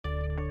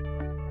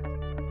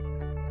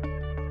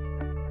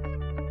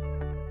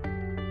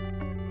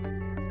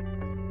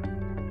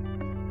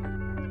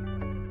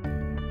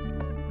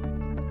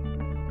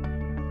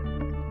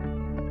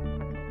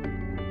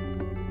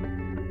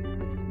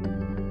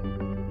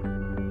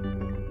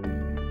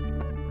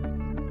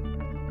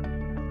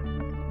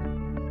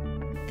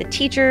The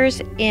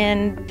teachers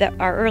in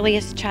our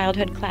earliest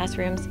childhood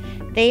classrooms,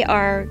 they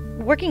are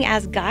working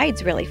as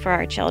guides really for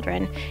our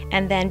children,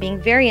 and then being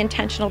very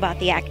intentional about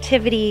the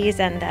activities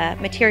and the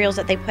materials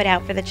that they put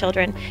out for the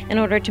children in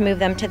order to move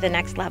them to the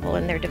next level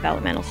in their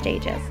developmental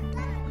stages.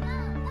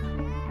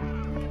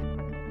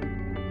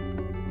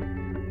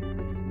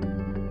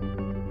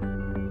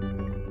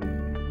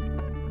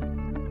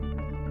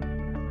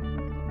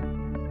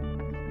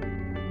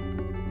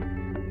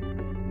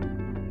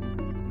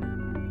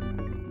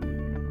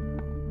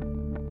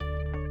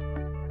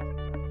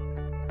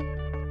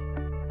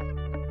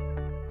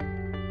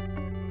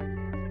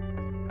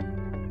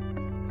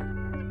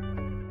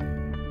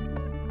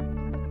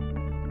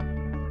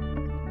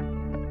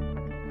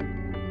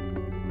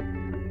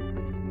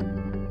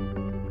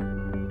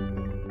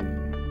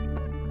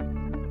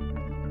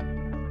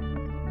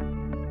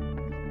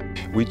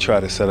 We try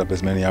to set up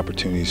as many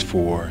opportunities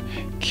for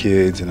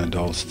kids and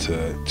adults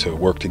to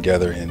work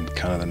together in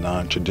kind of the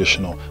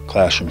non-traditional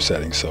classroom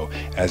setting. So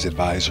as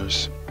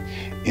advisors,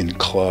 in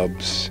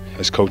clubs,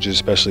 as coaches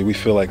especially, we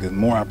feel like there's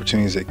more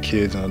opportunities that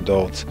kids and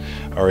adults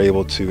are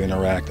able to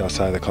interact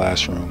outside the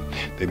classroom.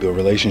 They build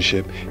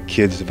relationship,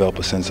 kids develop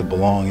a sense of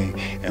belonging,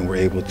 and we're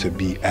able to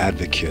be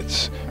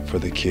advocates for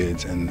the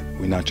kids. And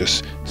we not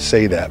just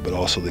say that, but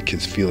also the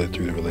kids feel it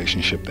through the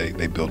relationship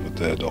they build with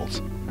the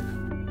adults.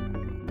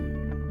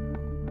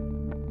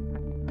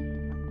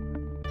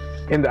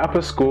 In the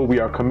upper school, we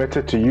are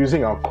committed to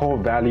using our core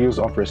values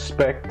of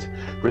respect,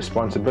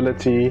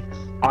 responsibility,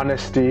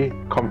 honesty,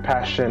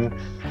 compassion,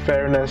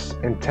 fairness,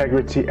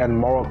 integrity, and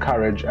moral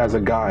courage as a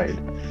guide.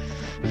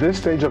 This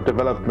stage of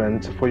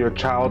development for your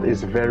child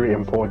is very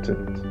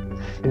important.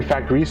 In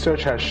fact,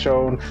 research has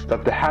shown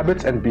that the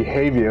habits and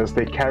behaviors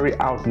they carry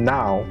out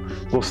now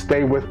will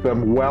stay with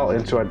them well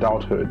into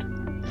adulthood.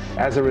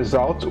 As a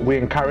result, we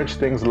encourage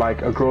things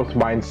like a growth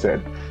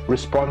mindset,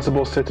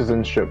 responsible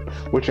citizenship,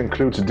 which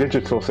includes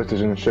digital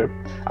citizenship,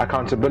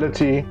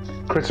 accountability,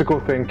 critical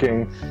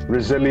thinking,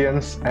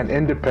 resilience, and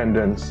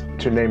independence,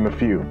 to name a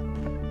few.